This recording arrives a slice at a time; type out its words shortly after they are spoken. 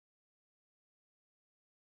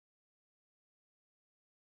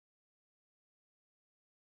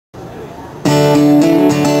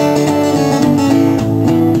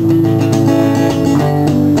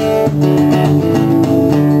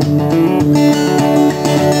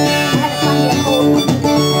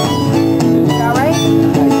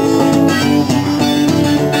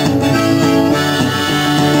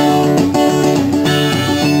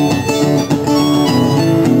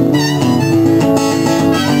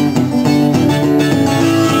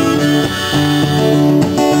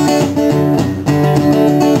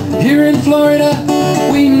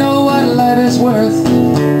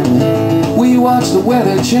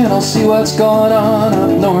down, see what's going on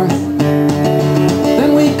up north.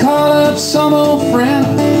 Then we call up some old friend,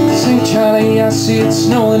 say, Charlie, I see it's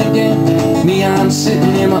snowing again. Me, I'm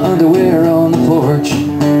sitting in my underwear on the porch.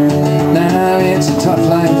 Now it's a tough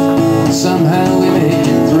life, somehow we make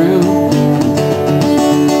it through,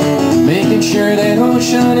 making sure that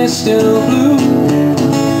ocean is still blue,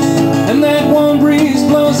 and that warm breeze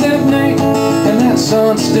blows at night, and that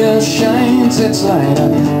sun still shines its light.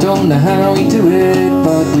 I don't know how we do it,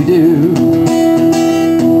 but we do.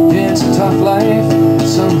 It's a tough life,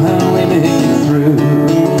 somehow we make it through.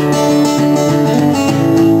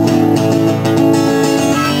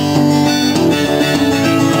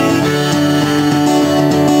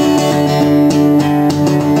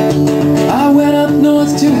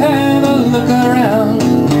 To have a look around,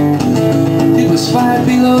 it was 5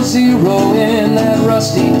 below zero in that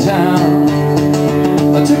rusty town.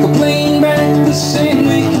 I took a plane back the same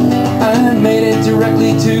week, I made it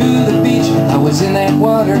directly to the beach. I was in that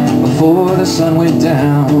water before the sun went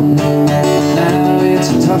down. Now it's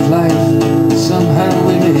a tough life, somehow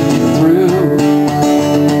we make it through,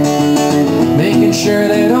 making sure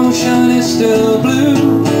that ocean is still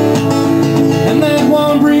blue, and that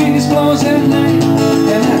warm breeze blows at night,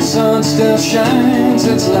 and that sun still shines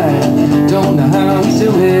its light. Don't know how we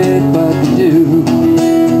do it, but we do.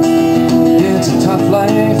 It's a tough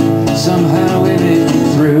life, somehow we make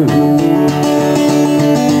it through.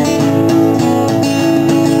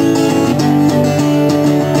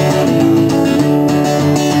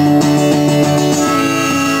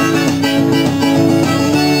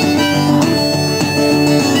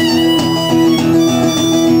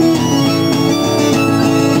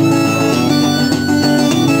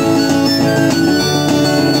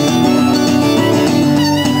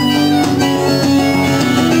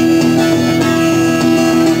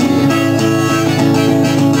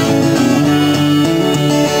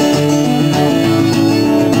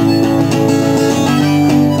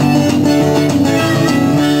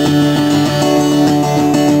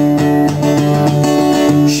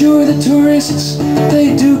 Tourists,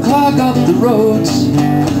 they do clog up the roads.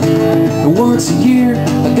 Once a year,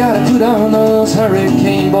 I gotta put on those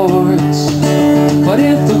hurricane boards. But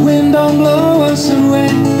if the wind don't blow us away,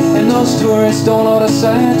 and those tourists don't all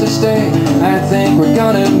decide to stay, I think we're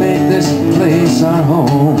gonna make this place our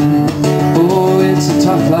home. Oh, it's a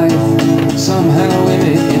tough life, somehow we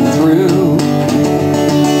make it through,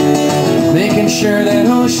 making sure that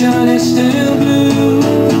ocean is still blue,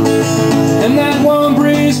 and that warm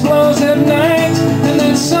breeze blows at night, and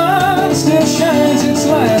that sun still shines its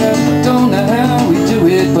light. I don't know how we do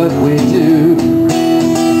it, but we do.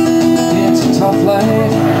 It's a tough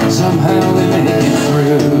life, somehow we make it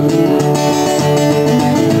through.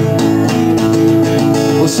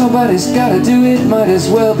 Well, somebody's gotta do it, might as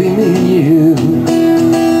well be me and you.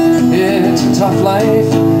 It's a tough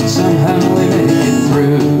life, somehow we make it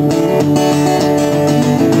through.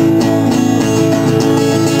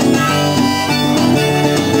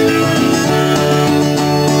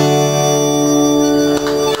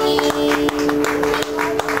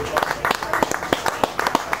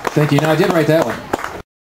 Thank you. Now, I did write that one.